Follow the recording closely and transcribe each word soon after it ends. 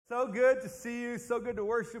So good to see you. So good to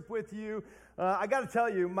worship with you. I got to tell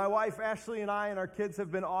you, my wife Ashley and I and our kids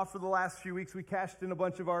have been off for the last few weeks. We cashed in a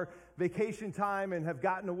bunch of our vacation time and have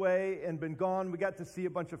gotten away and been gone. We got to see a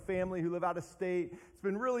bunch of family who live out of state. It's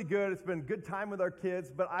been really good. It's been a good time with our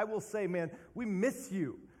kids. But I will say, man, we miss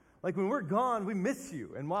you. Like when we're gone, we miss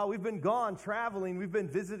you. And while we've been gone traveling, we've been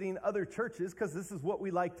visiting other churches because this is what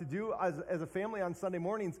we like to do as a family on Sunday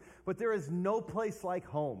mornings. But there is no place like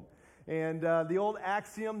home. And the old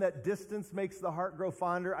axiom that distance makes the heart grow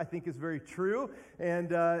fonder, I think is very true.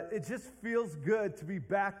 And it just feels good to be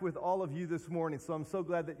back with all of you this morning. So I'm so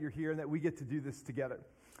glad that you're here and that we get to do this together.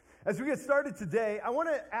 As we get started today, I want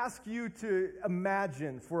to ask you to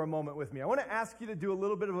imagine for a moment with me. I want to ask you to do a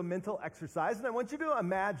little bit of a mental exercise. And I want you to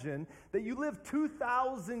imagine that you lived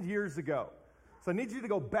 2,000 years ago. So I need you to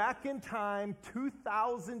go back in time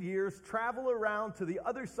 2,000 years, travel around to the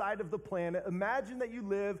other side of the planet. Imagine that you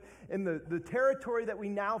live in the territory that we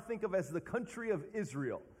now think of as the country of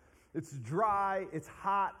Israel. It's dry, it's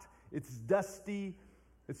hot, it's dusty.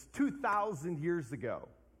 It's 2,000 years ago.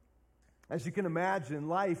 As you can imagine,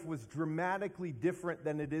 life was dramatically different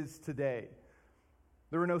than it is today.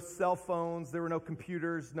 There were no cell phones, there were no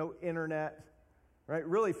computers, no internet. Right?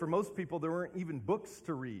 Really, for most people, there weren't even books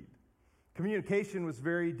to read. Communication was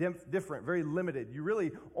very different, very limited. You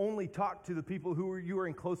really only talked to the people who you were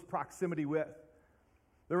in close proximity with.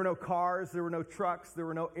 There were no cars, there were no trucks, there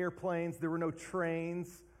were no airplanes, there were no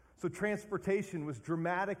trains. So transportation was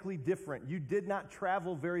dramatically different. You did not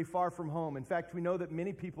travel very far from home. In fact, we know that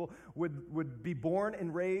many people would be born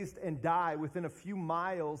and raised and die within a few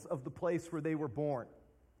miles of the place where they were born.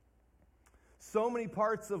 So many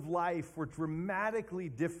parts of life were dramatically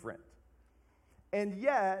different. And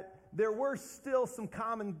yet, there were still some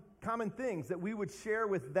common things that we would share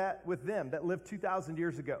with them that lived 2,000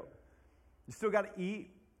 years ago. You still got to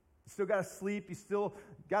eat. You still got to sleep. You still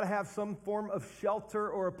got to have some form of shelter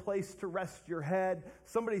or a place to rest your head.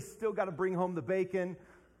 Somebody's still got to bring home the bacon.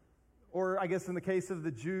 Or I guess in the case of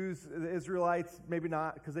the Jews, the Israelites, maybe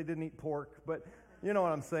not because they didn't eat pork. But you know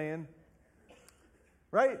what I'm saying.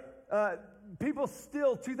 Right? People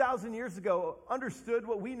still, 2,000 years ago, understood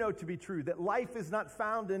what we know to be true, that life is not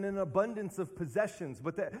found in an abundance of possessions,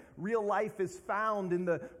 but that real life is found in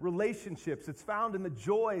the relationships. It's found in the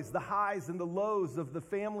joys, the highs, and the lows of the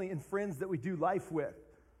family and friends that we do life with.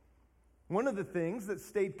 One of the things that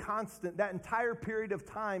stayed constant that entire period of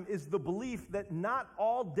time is the belief that not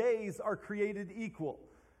all days are created equal.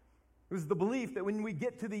 It was the belief that when we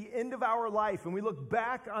get to the end of our life and we look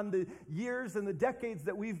back on the years and the decades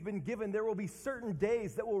that we've been given, there will be certain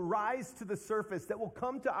days that will rise to the surface, that will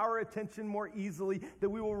come to our attention more easily, that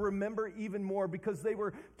we will remember even more because they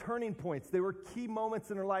were turning points. They were key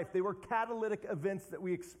moments in our life. They were catalytic events that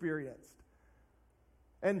we experienced.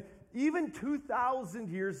 And even 2,000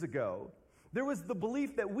 years ago, there was the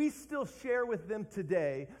belief that we still share with them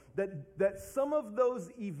today that some of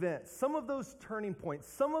those events, some of those turning points,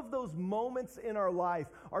 some of those moments in our life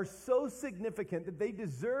are so significant that they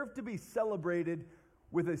deserve to be celebrated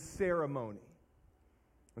with a ceremony.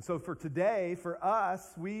 And so for today, for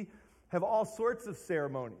us, we have all sorts of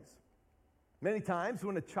ceremonies. Many times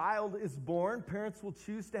when a child is born, parents will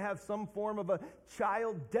choose to have some form of a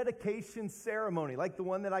child dedication ceremony, like the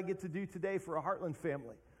one that I get to do today for a Heartland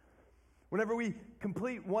family. Whenever we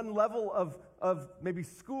complete one level of maybe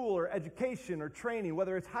school or education or training,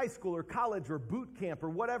 whether it's high school or college or boot camp or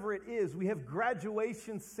whatever it is, we have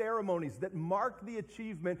graduation ceremonies that mark the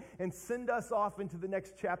achievement and send us off into the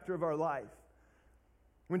next chapter of our life.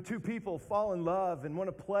 When two people fall in love and want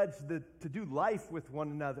to pledge to do life with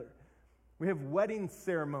one another, we have wedding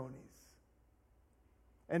ceremonies.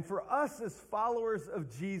 And for us as followers of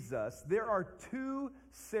Jesus, there are two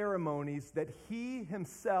ceremonies that he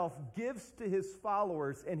himself gives to his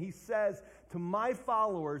followers. And he says, to my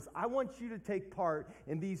followers, I want you to take part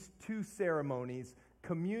in these two ceremonies,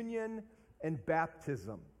 communion and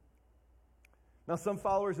baptism. Now, some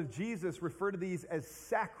followers of Jesus refer to these as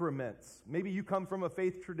sacraments. Maybe you come from a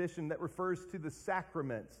faith tradition that refers to the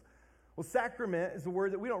sacraments. Well, sacrament is a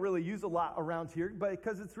word that we don't really use a lot around here, but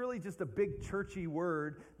because it's really just a big churchy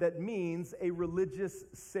word that means a religious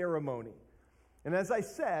ceremony. And as I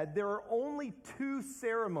said, there are only two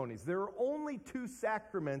ceremonies, there are only two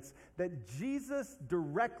sacraments that Jesus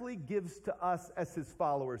directly gives to us as his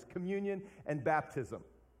followers, communion and baptism.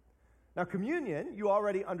 Now, communion, you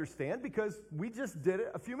already understand because we just did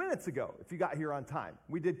it a few minutes ago, if you got here on time.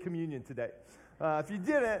 We did communion today. If you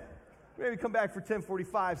didn't, maybe come back for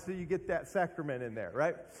 10:45 so you get that sacrament in there,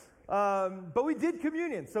 right? But we did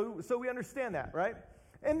communion, so we understand that, right?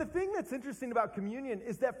 And the thing that's interesting about communion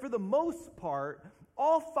is that for the most part,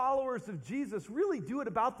 all followers of Jesus really do it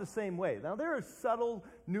about the same way. Now, there are subtle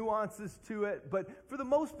nuances to it, but for the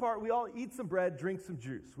most part, we all eat some bread, drink some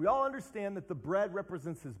juice. We all understand that the bread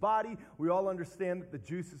represents his body. We all understand that the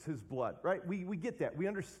juice is his blood, right? We get that. We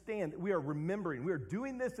understand that we are remembering. We are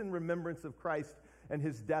doing this in remembrance of Christ and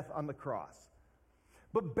his death on the cross.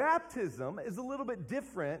 But baptism is a little bit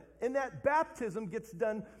different in that baptism gets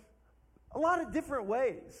done a lot of different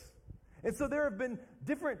ways. And so there have been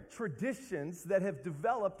different traditions that have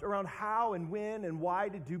developed around how and when and why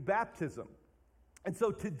to do baptism. And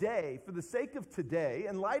so today, for the sake of today,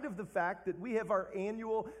 in light of the fact that we have our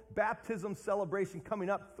annual baptism celebration coming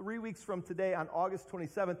up 3 weeks from today on August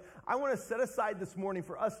 27th, I want to set aside this morning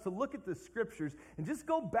for us to look at the scriptures and just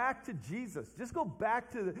go back to Jesus, just go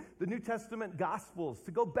back to the New Testament Gospels,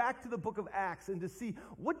 to go back to the book of Acts and to see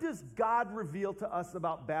what does God reveal to us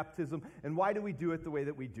about baptism and why do we do it the way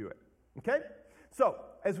that we do it. Okay? So,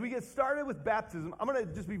 as we get started with baptism, I'm going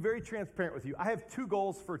to just be very transparent with you. I have 2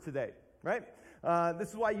 goals for today, right? This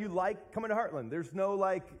is why you like coming to Heartland. There's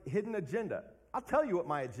no, hidden agenda. I'll tell you what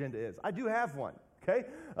my agenda is. I do have one, okay?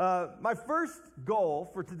 My first goal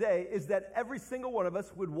for today is that every single one of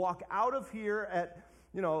us would walk out of here at,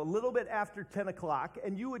 a little bit after 10 o'clock,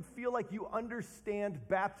 and you would feel like you understand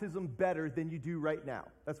baptism better than you do right now.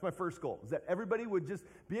 That's my first goal, is that everybody would just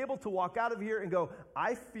be able to walk out of here and go,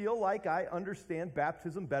 I feel like I understand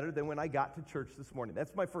baptism better than when I got to church this morning.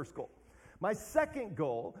 That's my first goal. My second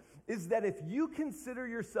goal is that if you consider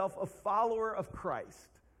yourself a follower of Christ,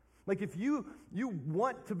 like if you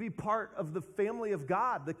want to be part of the family of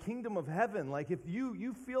God, the kingdom of heaven, like if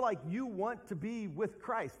you feel like you want to be with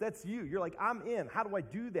Christ, that's you. You're like, I'm in. How do I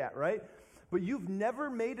do that, right? But you've never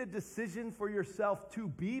made a decision for yourself to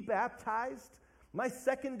be baptized. My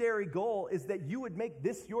secondary goal is that you would make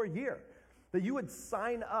this your year, that you would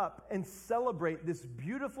sign up and celebrate this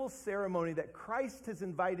beautiful ceremony that Christ has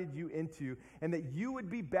invited you into, and that you would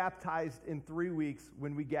be baptized in 3 weeks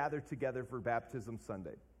when we gather together for Baptism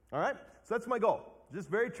Sunday. All right? So that's my goal. Just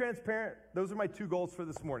very transparent. Those are my 2 goals for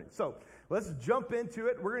this morning. So let's jump into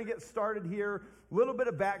it. We're going to get started here. A little bit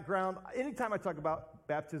of background. Anytime I talk about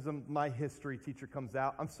baptism, my history teacher comes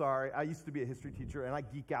out. I'm sorry. I used to be a history teacher, and I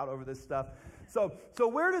geek out over this stuff. So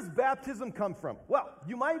where does baptism come from? Well,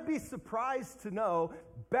 you might be surprised to know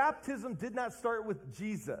baptism did not start with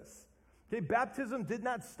Jesus. Okay, baptism did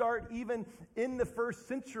not start even in the first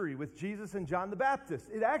century with Jesus and John the Baptist.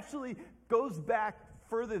 It actually goes back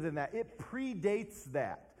further than that. It predates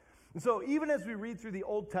that. And so even as we read through the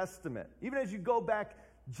Old Testament, even as you go back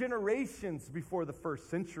generations before the first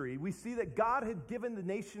century, we see that God had given the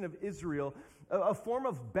nation of Israel a form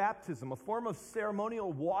of baptism, a form of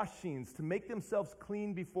ceremonial washings to make themselves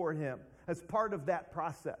clean before him as part of that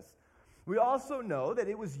process. We also know that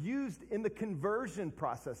it was used in the conversion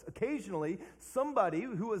process. Occasionally, somebody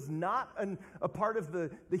who was not a part of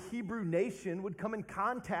the Hebrew nation would come in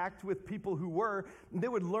contact with people who were, and they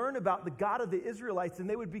would learn about the God of the Israelites, and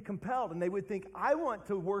they would be compelled, and they would think, I want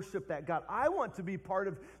to worship that God. I want to be part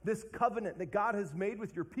of this covenant that God has made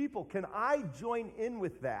with your people. Can I join in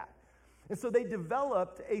with that? And so they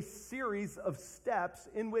developed a series of steps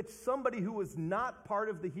in which somebody who was not part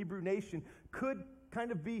of the Hebrew nation could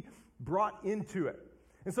kind of be brought into it.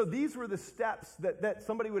 And so these were the steps that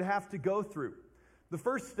somebody would have to go through. The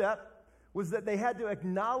first step was that they had to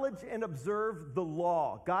acknowledge and observe the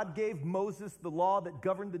law. God gave Moses the law that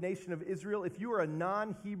governed the nation of Israel. If you were a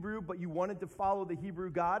non-Hebrew but you wanted to follow the Hebrew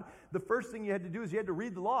God, the first thing you had to do is you had to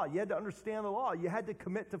read the law. You had to understand the law. You had to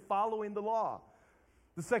commit to following the law.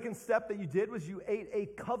 The second step that you did was you ate a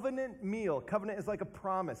covenant meal. Covenant is like a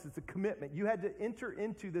promise. It's a commitment. You had to enter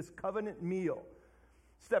into this covenant meal.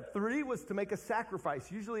 Step 3 was to make a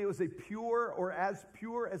sacrifice. Usually it was a pure or as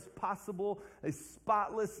pure as possible, a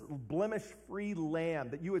spotless, blemish-free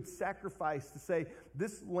lamb that you would sacrifice to say,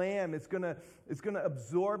 this lamb is going to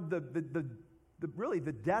absorb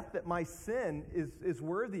the death that my sin is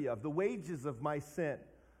worthy of, the wages of my sin.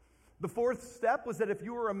 The fourth step was that if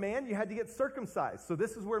you were a man, you had to get circumcised. So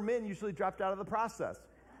this is where men usually dropped out of the process.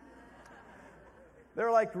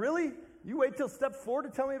 They're like, really? You wait till step 4 to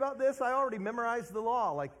tell me about this? I already memorized the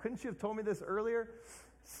law. Like, couldn't you have told me this earlier?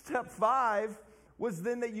 Step 5 was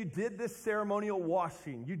then that you did this ceremonial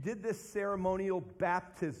washing. You did this ceremonial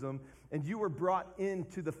baptism, and you were brought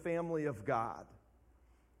into the family of God.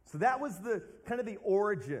 So that was the kind of the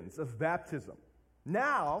origins of baptism.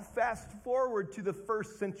 Now, fast forward to the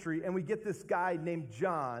first century, and we get this guy named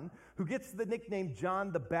John, who gets the nickname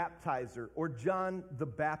John the Baptizer, or John the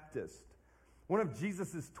Baptist. One of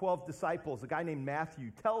Jesus' 12 disciples, a guy named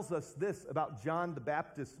Matthew, tells us this about John the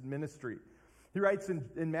Baptist's ministry. He writes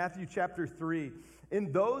in Matthew chapter 3,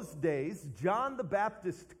 "In those days, John the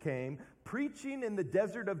Baptist came, preaching in the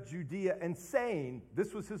desert of Judea and saying,"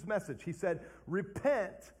 this was his message, he said,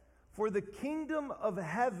 "Repent, for the kingdom of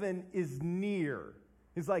heaven is near."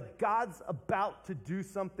 He's like, God's about to do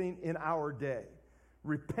something in our day.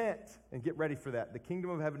 Repent and get ready for that. The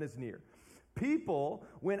kingdom of heaven is near. People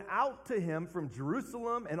went out to him from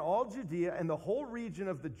Jerusalem and all Judea and the whole region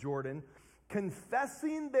of the Jordan,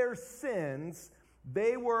 confessing their sins.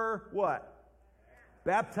 They were what?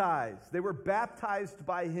 Baptized. They were baptized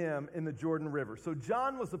by him in the Jordan River. So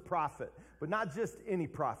John was a prophet, but not just any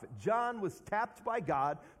prophet. John was tapped by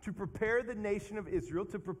God to prepare the nation of Israel,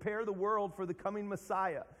 to prepare the world for the coming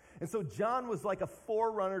Messiah. And so John was like a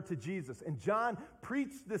forerunner to Jesus. And John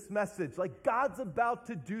preached this message, like God's about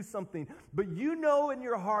to do something. But you know in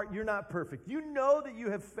your heart you're not perfect. You know that you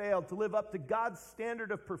have failed to live up to God's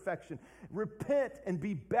standard of perfection. Repent and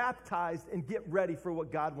be baptized and get ready for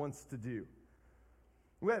what God wants to do.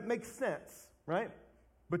 Well, it makes sense, right?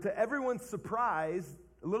 But to everyone's surprise,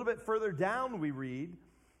 a little bit further down we read,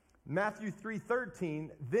 Matthew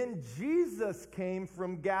 3:13, "Then Jesus came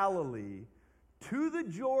from Galilee to the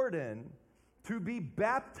Jordan to be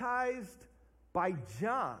baptized by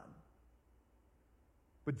John.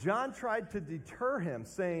 But John tried to deter him,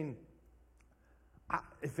 saying,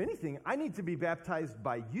 if anything, I need to be baptized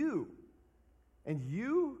by you, and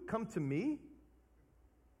you come to me?"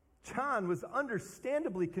 John was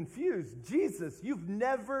understandably confused. "Jesus, you've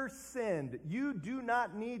never sinned. You do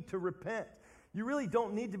not need to repent. You really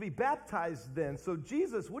don't need to be baptized then. So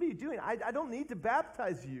Jesus, what are you doing? I don't need to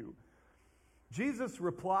baptize you." Jesus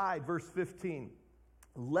replied, verse 15,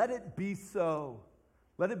 "Let it be so.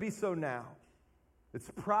 Let it be so now.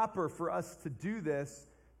 It's proper for us to do this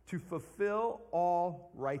to fulfill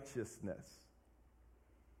all righteousness."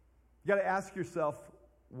 You got to ask yourself,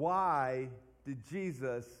 why did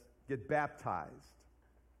Jesus get baptized?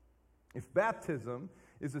 If baptism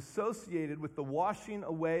is associated with the washing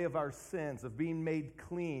away of our sins, of being made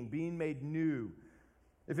clean, being made new,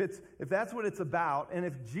 if that's what it's about, and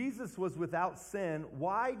if Jesus was without sin,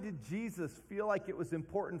 why did Jesus feel like it was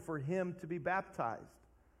important for him to be baptized?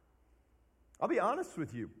 I'll be honest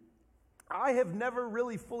with you. I have never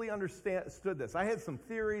really fully understood this. I had some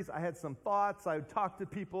theories. I had some thoughts. I would talk to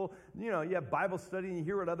people. You have Bible study and you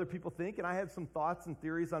hear what other people think, and I had some thoughts and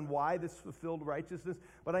theories on why this fulfilled righteousness,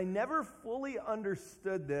 but I never fully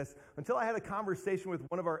understood this until I had a conversation with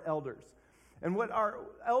one of our elders. And what our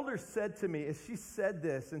elder said to me is she said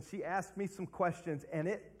this, and she asked me some questions, and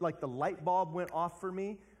it, like the light bulb went off for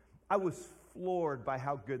me. I was floored by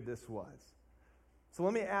how good this was. So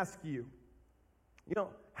let me ask you. You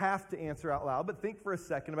don't have to answer out loud, but think for a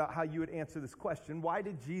second about how you would answer this question. Why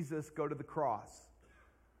did Jesus go to the cross?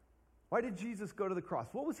 Why did Jesus go to the cross?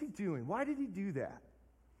 What was he doing? Why did he do that?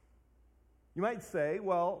 You might say,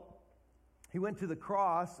 well, he went to the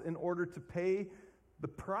cross in order to pay the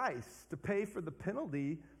price, to pay for the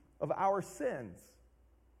penalty of our sins.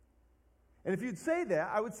 And if you'd say that,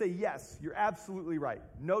 I would say, yes, you're absolutely right.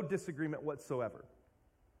 No disagreement whatsoever.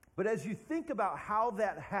 But as you think about how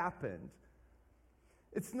that happened,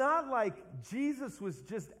 it's not like Jesus was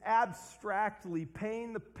just abstractly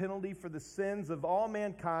paying the penalty for the sins of all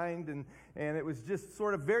mankind, and it was just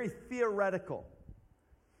sort of very theoretical.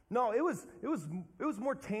 No, it was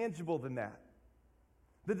more tangible than that.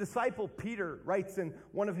 The disciple Peter writes in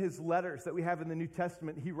one of his letters that we have in the New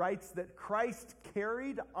Testament, he writes that Christ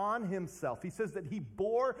carried on himself. He says that he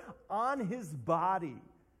bore on his body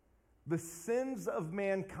the sins of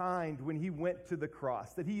mankind when he went to the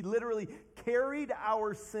cross, that he literally carried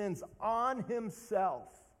our sins on himself.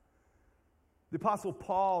 The Apostle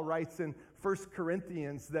Paul writes in 1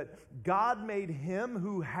 Corinthians that God made him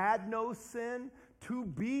who had no sin to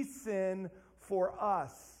be sin for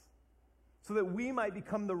us, so that we might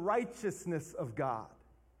become the righteousness of God.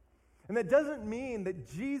 And that doesn't mean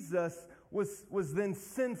that Jesus was then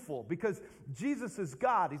sinful, because Jesus is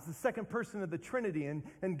God. He's the second person of the Trinity,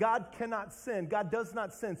 and God cannot sin. God does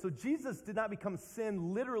not sin. So Jesus did not become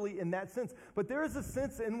sin literally in that sense. But there is a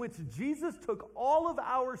sense in which Jesus took all of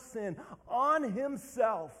our sin on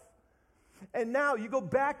himself. And now you go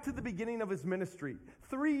back to the beginning of his ministry,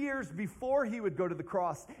 3 years before he would go to the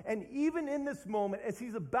cross. And even in this moment, as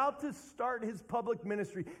he's about to start his public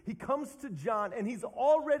ministry, he comes to John, and he's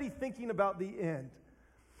already thinking about the end.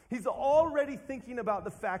 He's already thinking about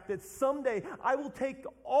the fact that someday I will take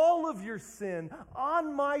all of your sin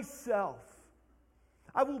on myself.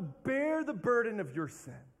 I will bear the burden of your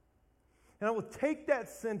sin. And I will take that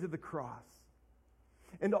sin to the cross.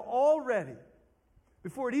 And already,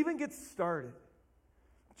 before it even gets started,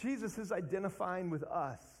 Jesus is identifying with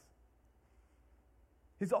us.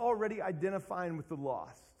 He's already identifying with the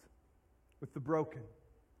lost, with the broken,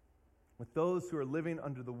 with those who are living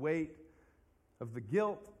under the weight of the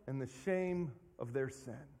guilt and the shame of their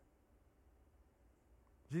sin.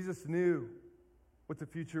 Jesus knew what the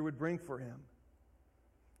future would bring for him.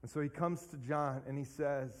 And so he comes to John and he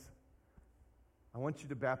says, I want you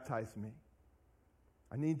to baptize me.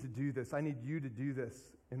 I need to do this. I need you to do this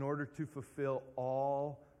in order to fulfill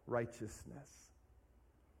all righteousness.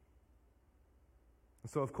 And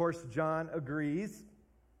so, of course, John agrees.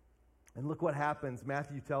 And look what happens.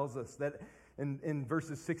 Matthew tells us that in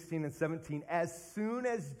verses 16 and 17, as soon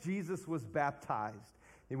as Jesus was baptized,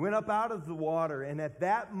 he went up out of the water, and at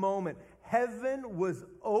that moment, heaven was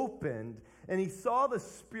opened, and he saw the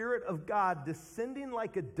Spirit of God descending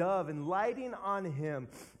like a dove and lighting on him.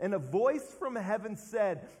 And a voice from heaven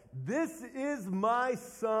said, "This is my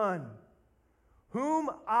Son, whom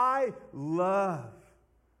I love.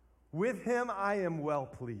 With him I am well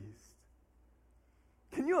pleased."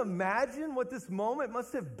 Can you imagine what this moment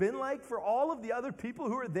must have been like for all of the other people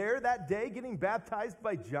who were there that day getting baptized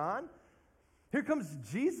by John? Here comes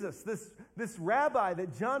Jesus, this rabbi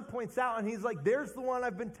that John points out, and he's like, there's the one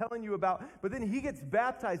I've been telling you about. But then he gets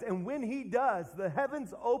baptized, and when he does, the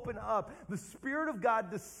heavens open up. The Spirit of God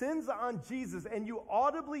descends on Jesus, and you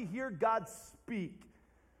audibly hear God speak.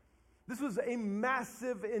 This was a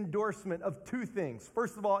massive endorsement of two things.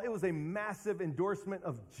 First of all, it was a massive endorsement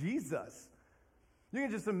of Jesus. You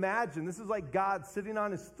can just imagine, this is like God sitting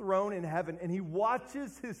on his throne in heaven, and he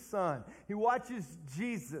watches his Son. He watches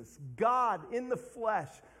Jesus, God in the flesh,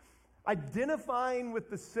 identifying with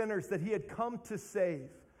the sinners that he had come to save.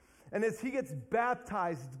 And as he gets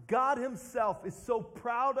baptized, God himself is so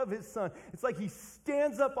proud of his Son. It's like he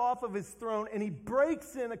stands up off of his throne, and he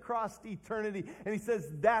breaks in across eternity, and he says,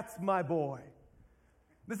 "That's my boy."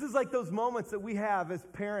 This is like those moments that we have as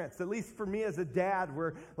parents, at least for me as a dad,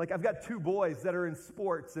 where like I've got two boys that are in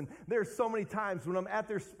sports, and there's so many times when I'm at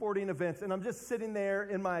their sporting events and I'm just sitting there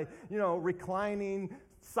in my, reclining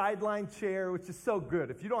sideline chair, which is so good.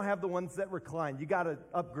 If you don't have the ones that recline, you got to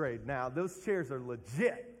upgrade now. Those chairs are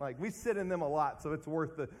legit. Like we sit in them a lot, so it's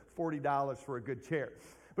worth the $40 for a good chair.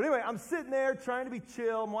 But anyway, I'm sitting there trying to be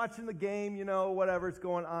chill. I'm watching the game, whatever's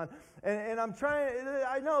going on. And I'm trying,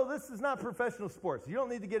 I know this is not professional sports. You don't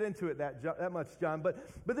need to get into it that much, John. But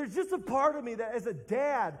there's just a part of me that as a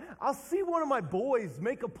dad, I'll see one of my boys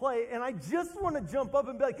make a play, and I just want to jump up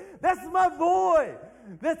and be like, "That's my boy.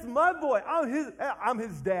 That's my boy. I'm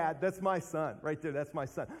his dad. That's my son right there. That's my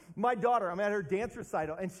son." My daughter, I'm at her dance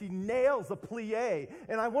recital, and she nails a plie,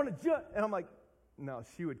 and I want to jump. And I'm like, no,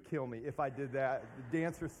 she would kill me if I did that, the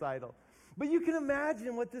dance recital. But you can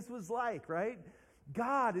imagine what this was like, right?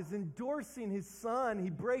 God is endorsing his Son.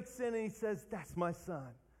 He breaks in and he says, "That's my Son,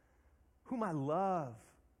 whom I love.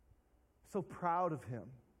 I'm so proud of him.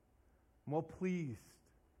 I'm well pleased."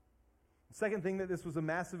 The second thing that this was a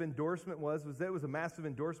massive endorsement was that it was a massive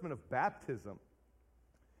endorsement of baptism.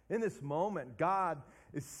 In this moment, God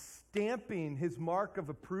is stamping his mark of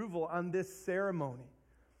approval on this ceremony.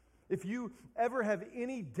 If you ever have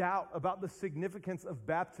any doubt about the significance of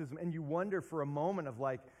baptism and you wonder for a moment of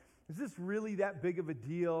like, is this really that big of a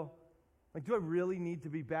deal? Like, do I really need to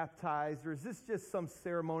be baptized? Or is this just some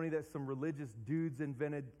ceremony that some religious dudes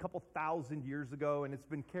invented a couple thousand years ago and it's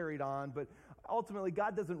been carried on? But ultimately,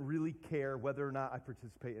 God doesn't really care whether or not I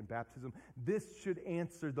participate in baptism. This should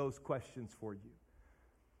answer those questions for you.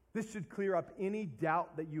 This should clear up any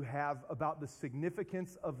doubt that you have about the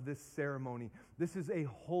significance of this ceremony. This is a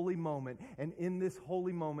holy moment, and in this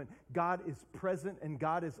holy moment, God is present, and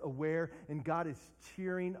God is aware, and God is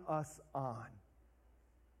cheering us on.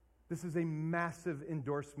 This is a massive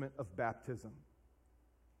endorsement of baptism.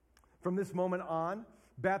 From this moment on,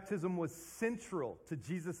 baptism was central to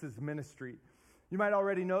Jesus' ministry. You might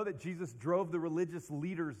already know that Jesus drove the religious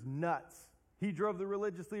leaders nuts. He drove the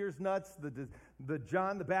religious leaders nuts. The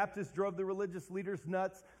John the Baptist drove the religious leaders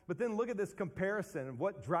nuts. But then look at this comparison of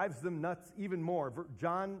what drives them nuts even more.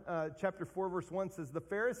 John chapter 4, verse 1 says, "The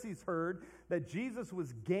Pharisees heard that Jesus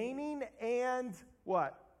was gaining and"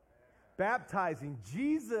 what? Baptizing.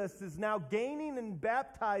 Jesus is now gaining and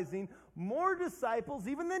baptizing more disciples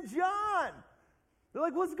even than John. They're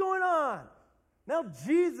like, what's going on? Now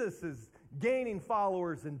Jesus is gaining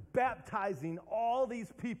followers and baptizing all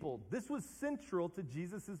these people. This was central to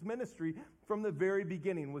Jesus' ministry from the very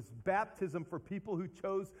beginning, was baptism for people who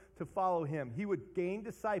chose to follow him. He would gain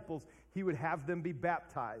disciples. He would have them be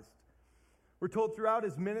baptized. We're told throughout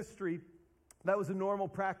his ministry that was a normal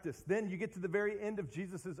practice. Then you get to the very end of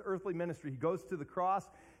Jesus' earthly ministry. He goes to the cross.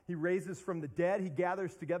 He raises from the dead. He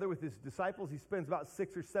gathers together with his disciples. He spends about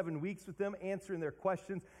 6 or 7 weeks with them, answering their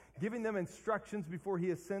questions. giving them instructions before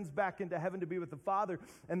he ascends back into heaven to be with the Father.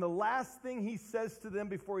 And the last thing he says to them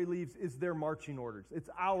before he leaves is their marching orders. It's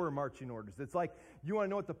our marching orders. It's like, you want to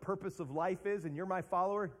know what the purpose of life is, and you're my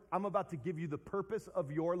follower? I'm about to give you the purpose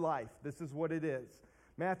of your life. This is what it is.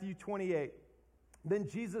 Matthew 28. Then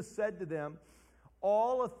Jesus said to them,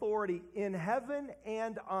 all authority in heaven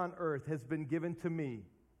and on earth has been given to me.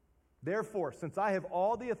 Therefore, since I have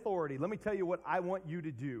all the authority, let me tell you what I want you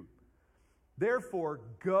to do. Therefore,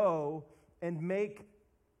 go and make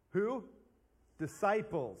who?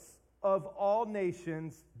 Disciples of all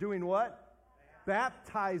nations, doing what?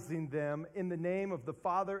 Baptizing them in the name of the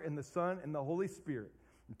Father and the Son and the Holy Spirit.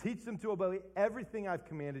 And teach them to obey everything I've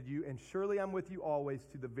commanded you, and surely I'm with you always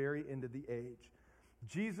to the very end of the age.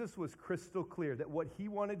 Jesus was crystal clear that what he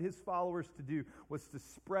wanted his followers to do was to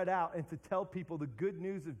spread out and to tell people the good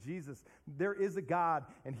news of Jesus. There is a God,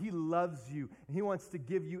 and he loves you, and he wants to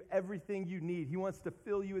give you everything you need. He wants to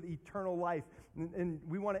fill you with eternal life, and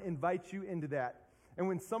we want to invite you into that. And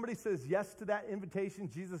when somebody says yes to that invitation,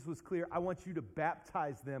 Jesus was clear, I want you to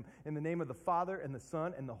baptize them in the name of the Father and the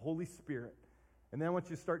Son and the Holy Spirit. And then I want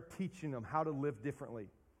you to start teaching them how to live differently.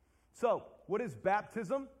 So, what is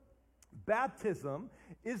baptism? Baptism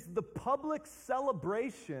is the public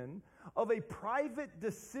celebration of a private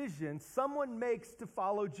decision someone makes to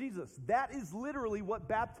follow Jesus. That is literally what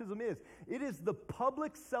baptism is. It is the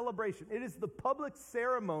public celebration. It is the public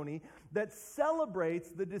ceremony that celebrates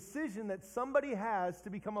the decision that somebody has to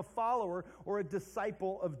become a follower or a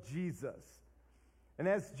disciple of Jesus. And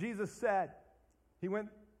as Jesus said, he went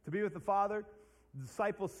to be with the Father. The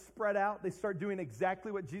disciples spread out. They start doing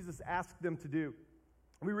exactly what Jesus asked them to do.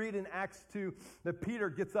 We read in Acts 2 that Peter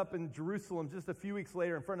gets up in Jerusalem just a few weeks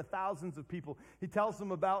later in front of thousands of people. He tells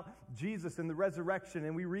them about Jesus and the resurrection,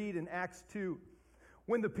 and we read in Acts 2,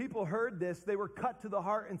 when the people heard this, they were cut to the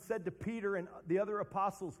heart and said to Peter and the other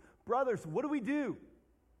apostles, brothers, what do we do?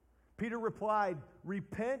 Peter replied,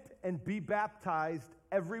 repent and be baptized,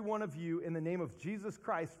 every one of you, in the name of Jesus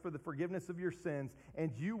Christ for the forgiveness of your sins,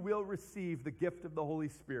 and you will receive the gift of the Holy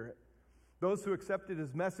Spirit. Those who accepted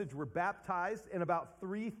his message were baptized, and about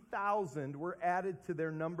 3,000 were added to their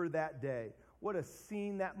number that day. What a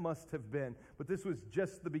scene that must have been. But this was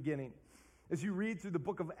just the beginning. As you read through the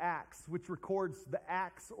book of Acts, which records the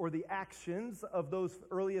acts or the actions of those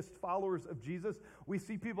earliest followers of Jesus, we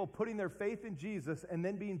see people putting their faith in Jesus and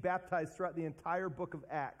then being baptized throughout the entire book of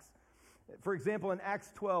Acts. For example, in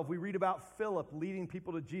Acts 12, we read about Philip leading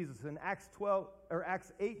people to Jesus. In Acts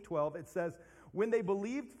 8:12, it says, when they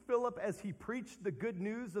believed Philip as he preached the good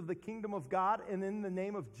news of the kingdom of God and in the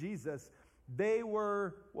name of Jesus, they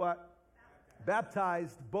were what?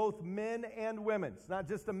 Baptized, both men and women. It's not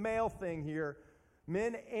just a male thing here.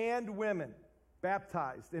 Men and women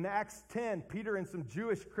baptized. In Acts 10, Peter and some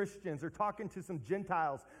Jewish Christians are talking to some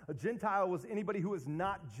Gentiles. A Gentile was anybody who was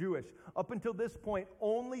not Jewish. Up until this point,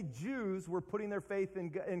 only Jews were putting their faith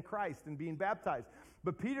in Christ and being baptized.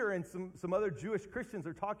 But Peter and some other Jewish Christians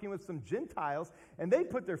are talking with some Gentiles, and they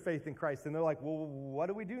put their faith in Christ. And they're like, well, what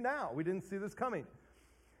do we do now? We didn't see this coming.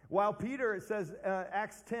 While Peter, it says,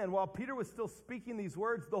 Acts 10, while Peter was still speaking these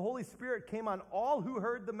words, the Holy Spirit came on all who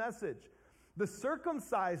heard the message. The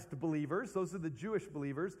circumcised believers, those are the Jewish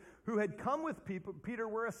believers, who had come with Peter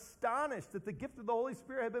were astonished that the gift of the Holy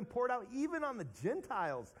Spirit had been poured out even on the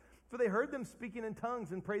Gentiles, for they heard them speaking in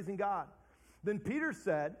tongues and praising God. Then Peter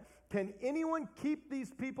said, can anyone keep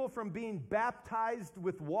these people from being baptized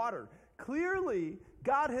with water? Clearly,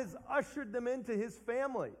 God has ushered them into his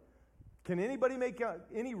family. Can anybody make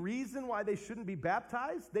any reason why they shouldn't be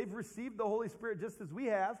baptized? They've received the Holy Spirit just as we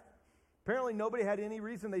have. Apparently, nobody had any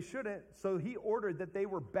reason they shouldn't, so he ordered that they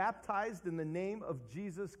were baptized in the name of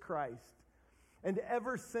Jesus Christ. And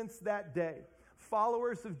ever since that day,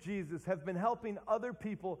 followers of Jesus have been helping other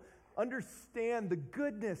people understand the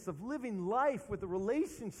goodness of living life with a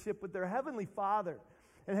relationship with their Heavenly Father,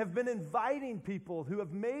 and have been inviting people who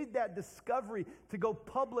have made that discovery to go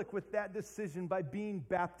public with that decision by being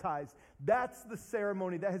baptized. That's the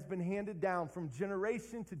ceremony that has been handed down from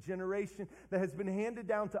generation to generation, that has been handed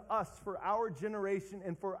down to us for our generation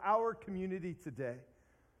and for our community today.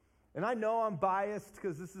 And I know I'm biased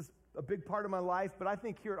because this is a big part of my life, but I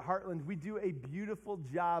think here at Heartland, we do a beautiful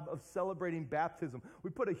job of celebrating baptism.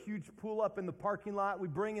 We put a huge pool up in the parking lot. We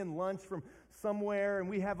bring in lunch from somewhere, and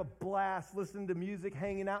we have a blast listening to music,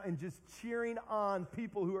 hanging out, and just cheering on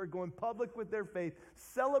people who are going public with their faith,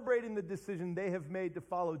 celebrating the decision they have made to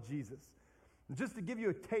follow Jesus. And just to give you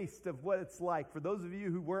a taste of what it's like, for those of you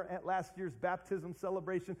who weren't at last year's baptism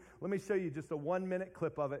celebration, let me show you just a 1-minute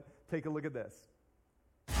clip of it. Take a look at this.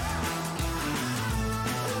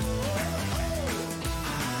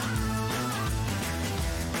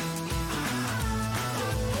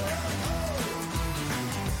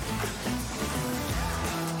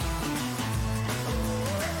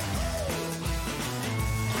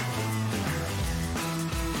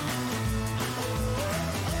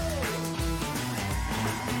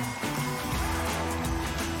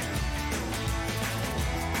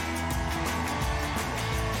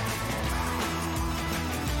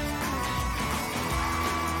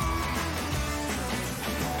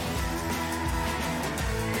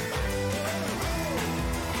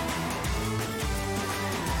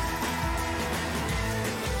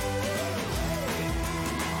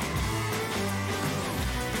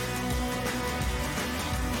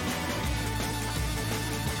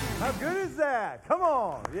 How good is that? Come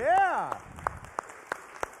on, yeah.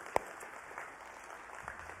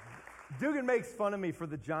 Dugan makes fun of me for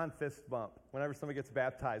the John fist bump. Whenever somebody gets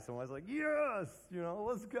baptized, someone's like, yes,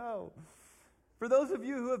 let's go. For those of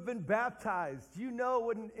you who have been baptized, you know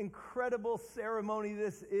what an incredible ceremony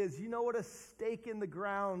this is. You know what a stake in the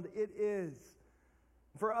ground it is.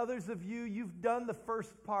 For others of you, you've done the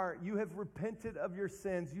first part. You have repented of your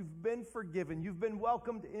sins. You've been forgiven. You've been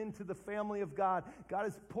welcomed into the family of God. God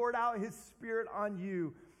has poured out His Spirit on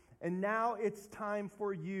you. And now it's time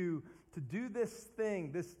for you to do this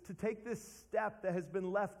thing, to take this step that has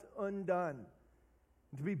been left undone,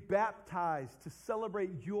 to be baptized, to celebrate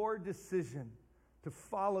your decision to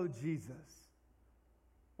follow Jesus.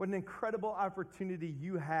 What an incredible opportunity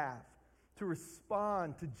you have to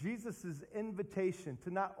respond to Jesus' invitation to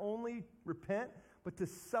not only repent, but to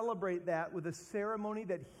celebrate that with a ceremony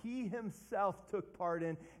that He Himself took part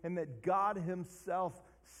in and that God Himself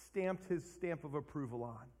stamped His stamp of approval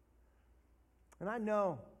on. And I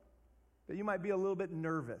know that you might be a little bit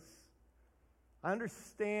nervous. I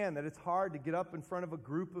understand that it's hard to get up in front of a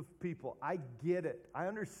group of people. I get it. I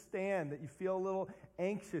understand that you feel a little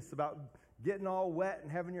anxious about getting all wet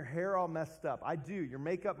and having your hair all messed up. I do. Your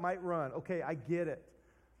makeup might run. Okay, I get it.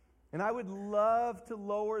 And I would love to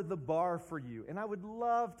lower the bar for you. And I would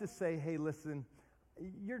love to say, hey, listen,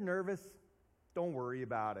 you're nervous. Don't worry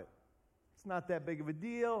about it. It's not that big of a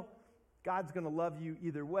deal. God's going to love you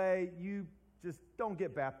either way. You just don't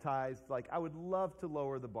get baptized. Like, I would love to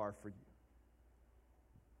lower the bar for you.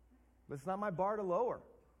 But it's not my bar to lower.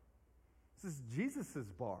 This is Jesus'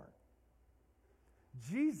 bar.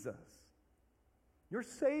 Jesus, your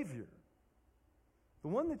Savior, the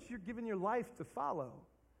one that you're giving your life to follow,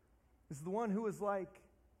 is the one who is like,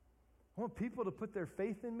 I want people to put their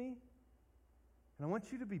faith in me, and I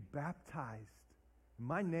want you to be baptized in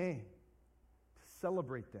my name to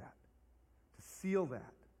celebrate that, to seal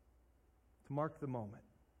that, to mark the moment.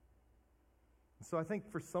 And so I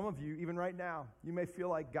think for some of you, even right now, you may feel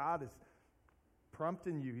like God is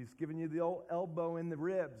prompting you. He's giving you the old elbow in the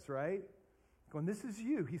ribs, right? Going, this is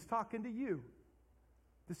you. He's talking to you.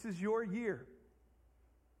 This is your year.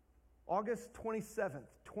 August 27th,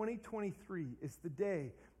 2023 is the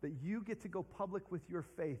day that you get to go public with your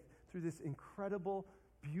faith through this incredible,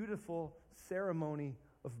 beautiful ceremony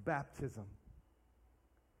of baptism.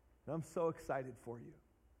 And I'm so excited for you.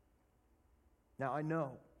 Now, I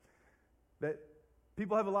know that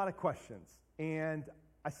people have a lot of questions, and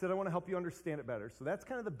I said I want to help you understand it better. So that's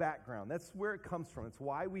kind of the background. That's where it comes from. It's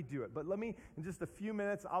why we do it. But let me, in just a few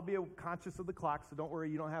minutes, I'll be conscious of the clock, so don't worry,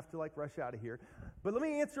 you don't have to rush out of here. But let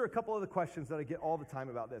me answer a couple of the questions that I get all the time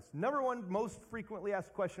about this. Number one, most frequently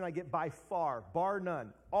asked question I get by far, bar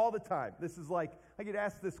none, all the time. This is like, I get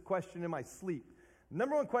asked this question in my sleep.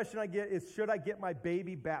 Number one question I get is, should I get my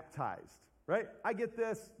baby baptized? Right? I get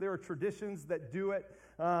this. There are traditions that do it.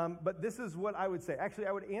 But this is what I would say. Actually,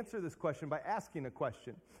 I would answer this question by asking a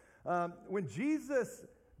question. When Jesus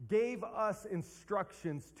gave us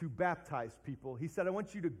instructions to baptize people, He said, I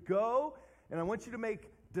want you to go and I want you to make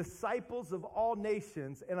disciples of all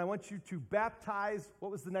nations, and I want you to baptize,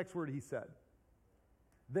 what was the next word He said?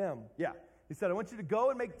 Them. Yeah. He said, I want you to go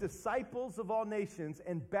and make disciples of all nations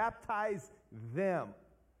and baptize them.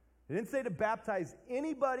 He didn't say to baptize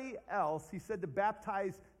anybody else. He said to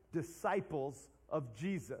baptize disciples of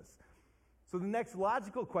Jesus. So the next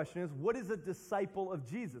logical question is, what is a disciple of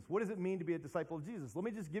Jesus? What does it mean to be a disciple of Jesus? Let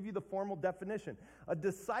me just give you the formal definition. A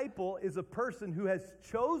disciple is a person who has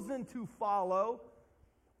chosen to follow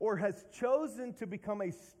or has chosen to become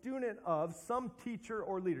a student of some teacher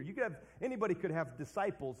or leader. Anybody could have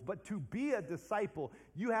disciples, but to be a disciple,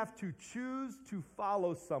 you have to choose to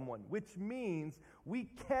follow someone, which means we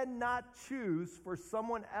cannot choose for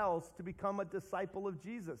someone else to become a disciple of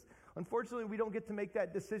Jesus. Unfortunately, we don't get to make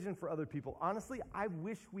that decision for other people. Honestly, I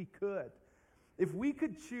wish we could. If we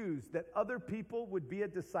could choose that other people would be a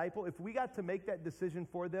disciple, if we got to make that decision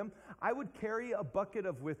for them, I would carry a bucket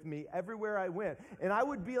with me everywhere I went. And I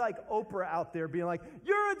would be like Oprah out there being like,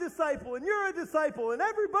 you're a disciple, and you're a disciple, and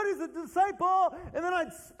everybody's a disciple. And then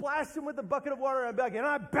I'd splash them with a bucket of water, and I'd be like, and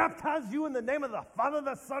I baptize you in the name of the Father,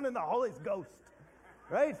 the Son, and the Holy Ghost.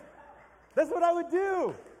 Right? That's what I would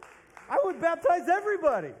do. I would baptize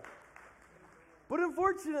everybody. But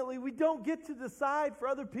unfortunately, we don't get to decide for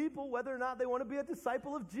other people whether or not they want to be a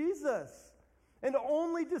disciple of Jesus. And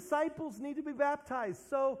only disciples need to be baptized.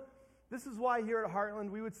 So This is why here at Heartland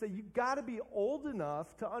we would say you got to be old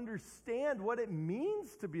enough to understand what it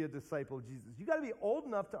means to be a disciple of Jesus. You got to be old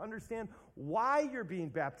enough to understand why you're being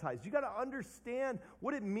baptized. You got to understand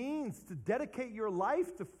what it means to dedicate your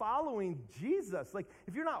life to following Jesus. Like,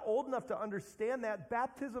 if you're not old enough to understand that,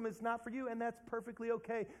 baptism is not for you, and that's perfectly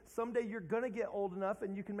okay. Someday you're going to get old enough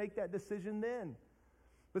and you can make that decision then.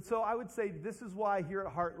 But so I would say this is why here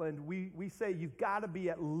at Heartland we say you've got to be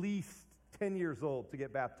at least 10 years old to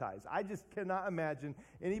get baptized. I just cannot imagine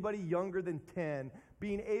anybody younger than 10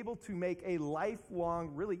 being able to make a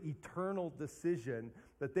lifelong, really eternal decision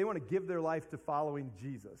that they want to give their life to following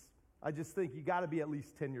Jesus. I just think you got to be at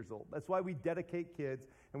least 10 years old. That's why we dedicate kids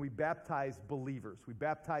and we baptize believers. We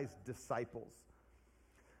baptize disciples.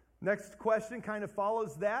 Next question kind of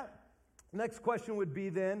follows that. Next question would be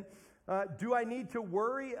then, do I need to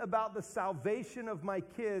worry about the salvation of my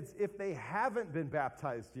kids if they haven't been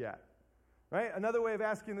baptized yet? Right? Another way of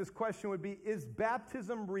asking this question would be, is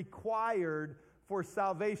baptism required for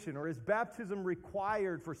salvation? Or is baptism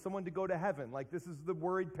required for someone to go to heaven? Like, this is the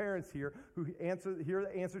worried parents here who hear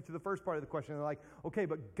the answer to the first part of the question. They're like, okay,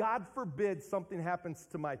 but God forbid something happens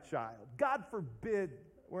to my child. God forbid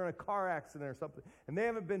we're in a car accident or something, and they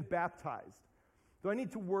haven't been baptized. Do I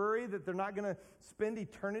need to worry that they're not going to spend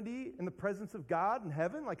eternity in the presence of God in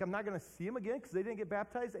heaven? Like, I'm not going to see them again because they didn't get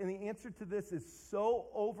baptized? And the answer to this is so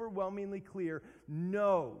overwhelmingly clear.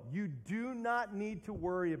 No, you do not need to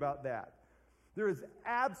worry about that. There is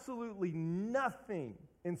absolutely nothing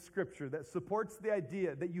in Scripture that supports the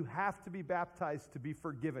idea that you have to be baptized to be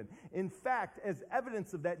forgiven. In fact, as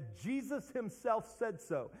evidence of that, Jesus himself said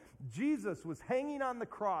so. Jesus was hanging on the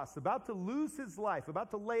cross, about to lose his life,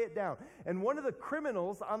 about to lay it down. And one of the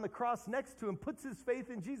criminals on the cross next to him puts his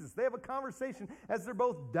faith in Jesus. They have a conversation as they're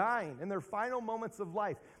both dying in their final moments of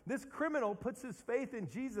life. This criminal puts his faith in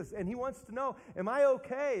Jesus, and he wants to know, am I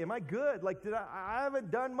okay? Am I good? Like, I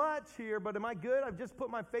haven't done much here, but am I good? I've just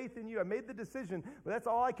put my faith in you. I made the decision, but that's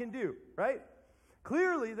all I can do, right?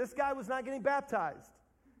 Clearly, this guy was not getting baptized.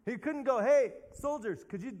 He couldn't go, hey, soldiers,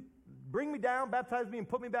 could you bring me down, baptize me, and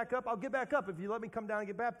put me back up? I'll get back up if you let me come down and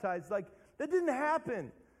get baptized. Like, that didn't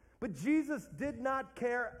happen. But Jesus did not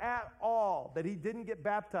care at all that he didn't get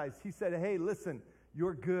baptized. He said, hey, listen,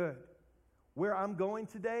 you're good. Where I'm going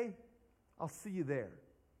today, I'll see you there.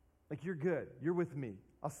 Like, you're good. You're with me.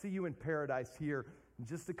 I'll see you in paradise here in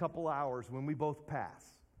just a couple hours when we both pass.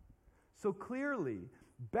 So clearly,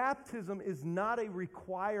 baptism is not a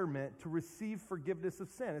requirement to receive forgiveness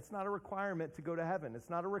of sin. It's not a requirement to go to heaven.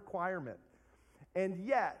 It's not a requirement. And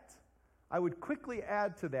yet, I would quickly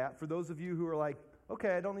add to that for those of you who are like,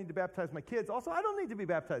 okay, I don't need to baptize my kids. Also, I don't need to be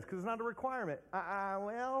baptized because it's not a requirement.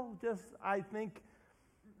 I think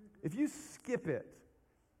if you skip it,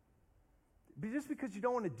 just because you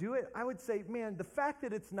don't want to do it, I would say, man, the fact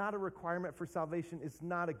that it's not a requirement for salvation is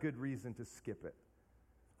not a good reason to skip it.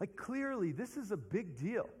 Like, clearly, this is a big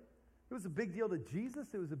deal. It was a big deal to Jesus.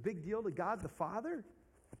 It was a big deal to God the Father.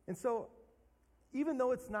 And so, even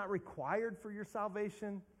though it's not required for your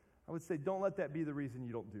salvation, I would say don't let that be the reason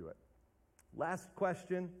you don't do it. Last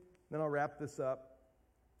question, then I'll wrap this up.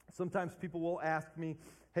 Sometimes people will ask me,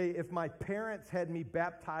 hey, if my parents had me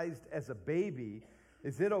baptized as a baby,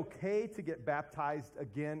 is it okay to get baptized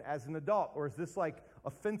again as an adult? Or is this like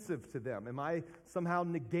offensive to them? Am I somehow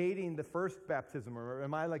negating the first baptism? Or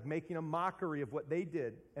am I like making a mockery of what they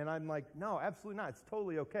did? And I'm like, no, absolutely not. It's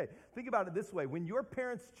totally okay. Think about it this way. When your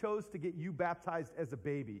parents chose to get you baptized as a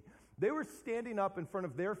baby, they were standing up in front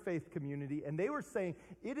of their faith community and they were saying,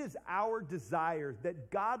 it is our desire that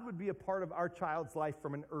God would be a part of our child's life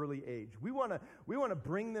from an early age. We want to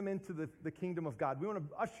bring them into the kingdom of God. We want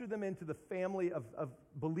to usher them into the family of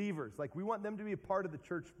believers. Like, we want them to be a part of the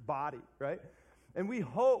church body, right? And we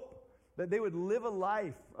hope that they would live a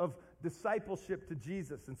life of discipleship to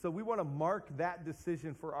Jesus. And so we want to mark that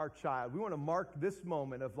decision for our child. We want to mark this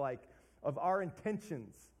moment of our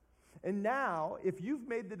intentions. And now, if you've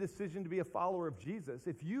made the decision to be a follower of Jesus,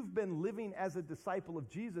 if you've been living as a disciple of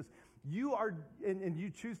Jesus, you are, and you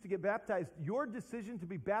choose to get baptized, your decision to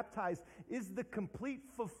be baptized is the complete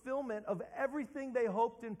fulfillment of everything they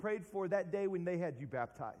hoped and prayed for that day when they had you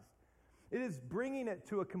baptized. It is bringing it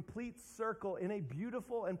to a complete circle in a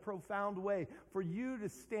beautiful and profound way for you to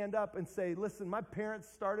stand up and say, listen, my parents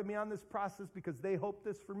started me on this process because they hoped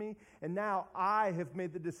this for me, and now I have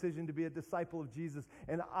made the decision to be a disciple of Jesus,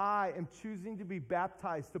 and I am choosing to be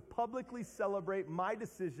baptized to publicly celebrate my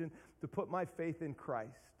decision to put my faith in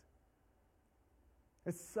Christ.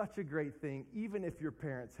 It's such a great thing, even if your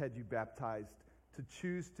parents had you baptized, to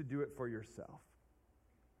choose to do it for yourself.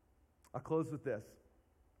 I'll close with this.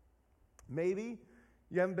 Maybe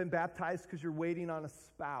you haven't been baptized because you're waiting on a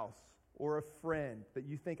spouse or a friend that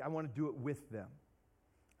you think, I want to do it with them,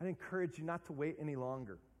 I'd encourage you not to wait any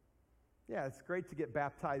longer. Yeah, it's great to get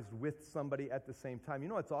baptized with somebody at the same time. You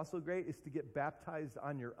know what's also great is to get baptized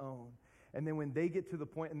on your own. And then when they get to the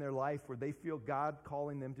point in their life where they feel God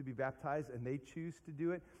calling them to be baptized and they choose to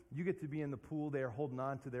do it, you get to be in the pool there holding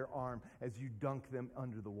on to their arm as you dunk them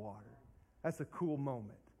under the water. That's a cool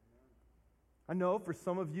moment. I know for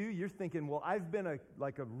some of you, you're thinking, well, I've been a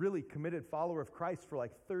really committed follower of Christ for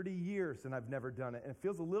like 30 years and I've never done it. And it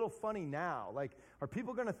feels a little funny now. Like, are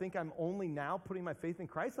people going to think I'm only now putting my faith in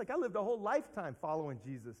Christ? Like, I lived a whole lifetime following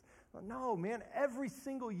Jesus. No, man, every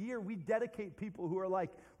single year we dedicate people who are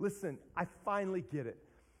like, listen, I finally get it.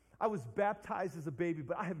 I was baptized as a baby,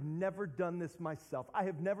 but I have never done this myself. I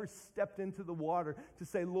have never stepped into the water to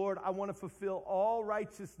say, Lord, I want to fulfill all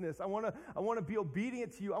righteousness. I want to be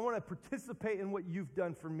obedient to you. I want to participate in what you've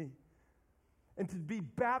done for me. And to be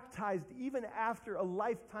baptized even after a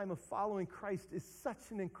lifetime of following Christ is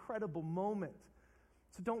such an incredible moment.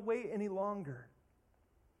 So don't wait any longer.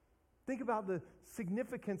 Think about the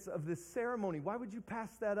significance of this ceremony. Why would you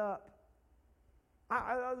pass that up?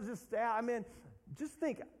 Just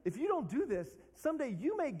think, if you don't do this, someday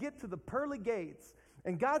you may get to the pearly gates,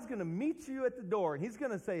 and God's going to meet you at the door, and he's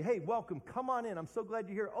going to say, hey, welcome, come on in. I'm so glad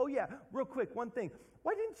you're here. Oh, yeah, real quick, one thing.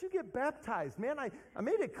 Why didn't you get baptized? Man, I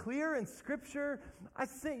made it clear in Scripture. I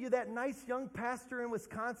sent you that nice young pastor in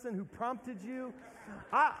Wisconsin who prompted you.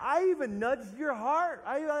 I even nudged your heart.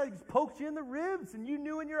 I poked you in the ribs, and you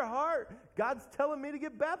knew in your heart, God's telling me to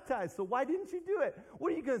get baptized, so why didn't you do it?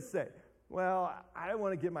 What are you going to say? Well, I don't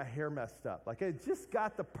want to get my hair messed up. Like, I just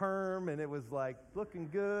got the perm, and it was, like, looking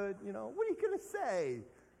good. You know, what are you going to say?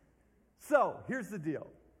 So, here's the deal.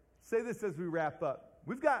 Say this as we wrap up.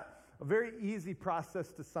 We've got a very easy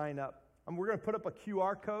process to sign up. We're going to put up a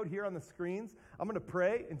QR code here on the screens. I'm going to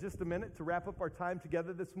pray in just a minute to wrap up our time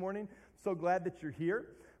together this morning. So glad that you're here.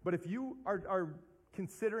 But if you are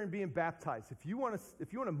considering being baptized, if you want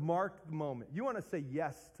to mark the moment, you want to say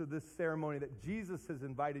yes to this ceremony that Jesus has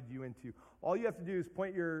invited you into, all you have to do is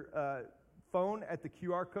point your phone at the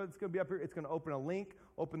QR code that's going to be up here. It's going to open a link.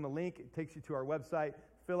 Open the link. It takes you to our website.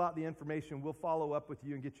 Fill out the information. We'll follow up with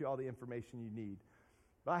you and get you all the information you need.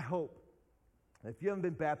 But I hope that if you haven't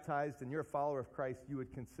been baptized and you're a follower of Christ, you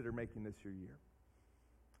would consider making this your year.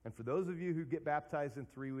 And for those of you who get baptized in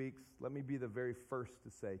 3 weeks, let me be the very first to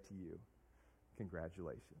say to you,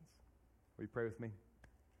 congratulations. Will you pray with me?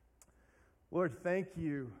 Lord, thank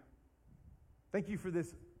you. Thank you for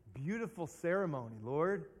this beautiful ceremony,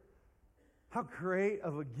 Lord. How great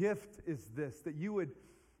of a gift is this, that you would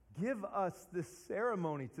give us this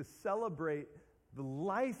ceremony to celebrate the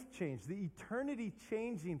life change, the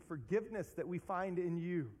eternity-changing forgiveness that we find in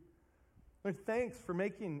you. Lord, thanks for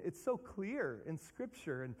making it so clear in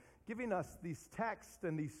Scripture and giving us these texts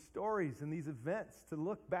and these stories and these events to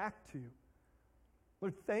look back to.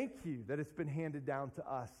 Lord, thank you that it's been handed down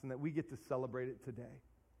to us and that we get to celebrate it today.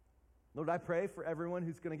 Lord, I pray for everyone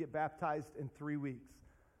who's going to get baptized in 3 weeks.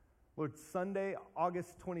 Lord, Sunday,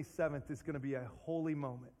 August 27th is going to be a holy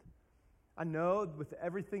moment. I know with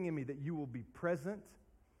everything in me that you will be present,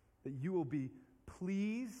 that you will be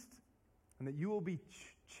pleased, and that you will be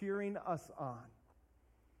cheering us on.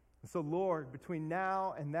 And so, Lord, between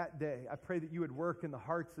now and that day, I pray that you would work in the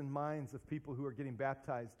hearts and minds of people who are getting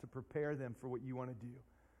baptized to prepare them for what you want to do.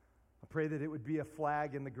 I pray that it would be a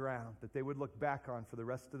flag in the ground that they would look back on for the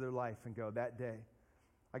rest of their life and go, that day,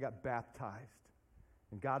 I got baptized,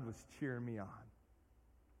 and God was cheering me on.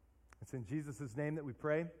 It's in Jesus' name that we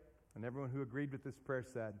pray, and everyone who agreed with this prayer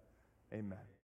said, amen.